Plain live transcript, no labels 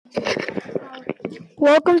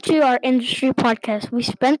Welcome to our industry podcast. We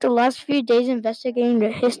spent the last few days investigating the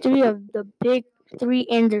history of the big three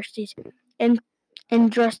industries, in,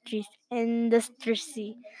 industries,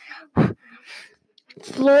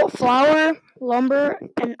 flour, lumber,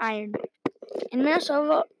 and iron. In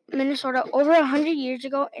Minnesota, over 100 years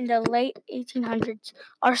ago, in the late 1800s,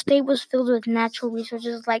 our state was filled with natural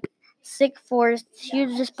resources like thick forests,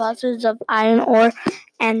 huge deposits of iron ore,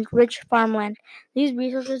 and rich farmland. These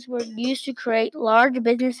resources were used to create large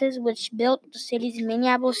businesses which built the cities of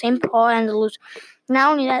Minneapolis, St. Paul, and Duluth.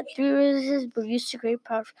 Not only that, three resources were used to create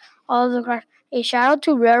products all over the country. A shout out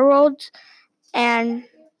to and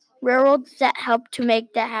railroads that helped to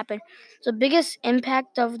make that happen. The biggest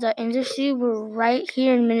impact of the industry were right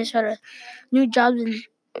here in Minnesota. New jobs and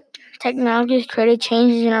technologies created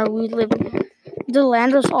changes in our way of living. The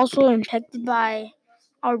land was also impacted by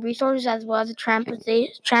our resources as well as the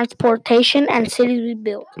transportation and cities we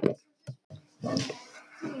built.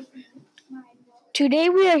 Today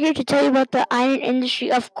we are here to tell you about the iron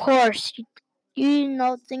industry. Of course, you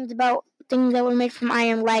know things that were made from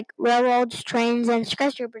iron like railroads, trains, and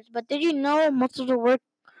skyscrapers. But did you know most of the work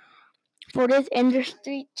for this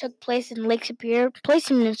industry took place in Lake Superior,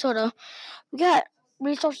 place in Minnesota? We got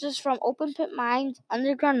resources from open pit mines,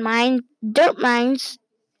 underground mines, dirt mines,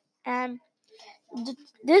 and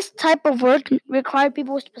this type of work required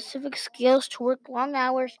people with specific skills to work long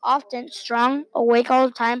hours, often strong, awake all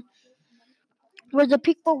the time. Where the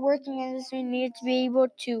people working in this industry needed to be able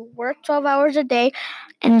to work 12 hours a day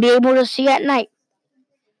and be able to see at night.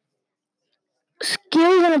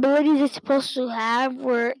 Skills and abilities they're supposed to have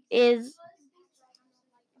were is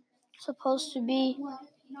supposed to be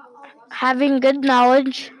having good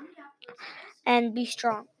knowledge and be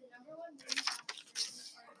strong.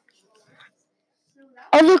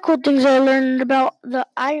 Other cool things I learned about the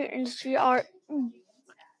iron industry are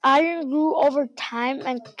iron grew over time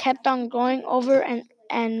and kept on growing over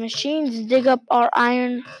and machines dig up our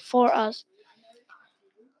iron for us.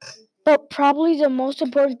 But probably the most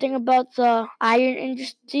important thing about the iron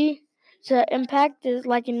industry, the impact is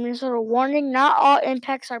like in Minnesota, warning, not all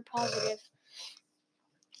impacts are positive.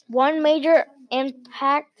 One major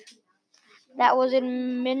impact that was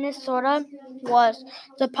in Minnesota was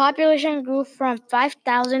the population grew from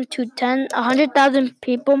 5,000 to 100,000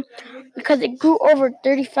 people because it grew over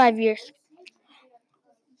 35 years.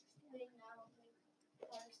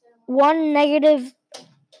 One negative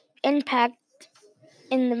impact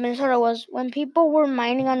in the Minnesota was when people were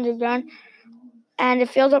mining underground and it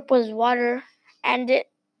filled up with water and it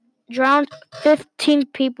drowned 15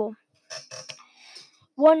 people.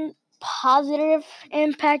 One positive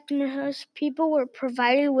impact was people were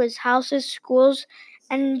provided with houses, schools,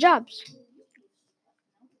 and jobs.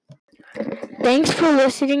 Thanks for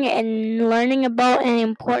listening and learning about an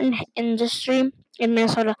important industry in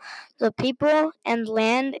Minnesota. The people and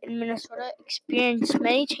land in Minnesota experienced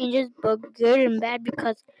many changes, both good and bad,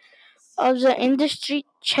 because of the industry.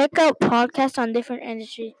 Check out podcasts on different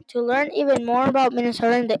industries to learn even more about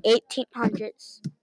Minnesota in the 1800s.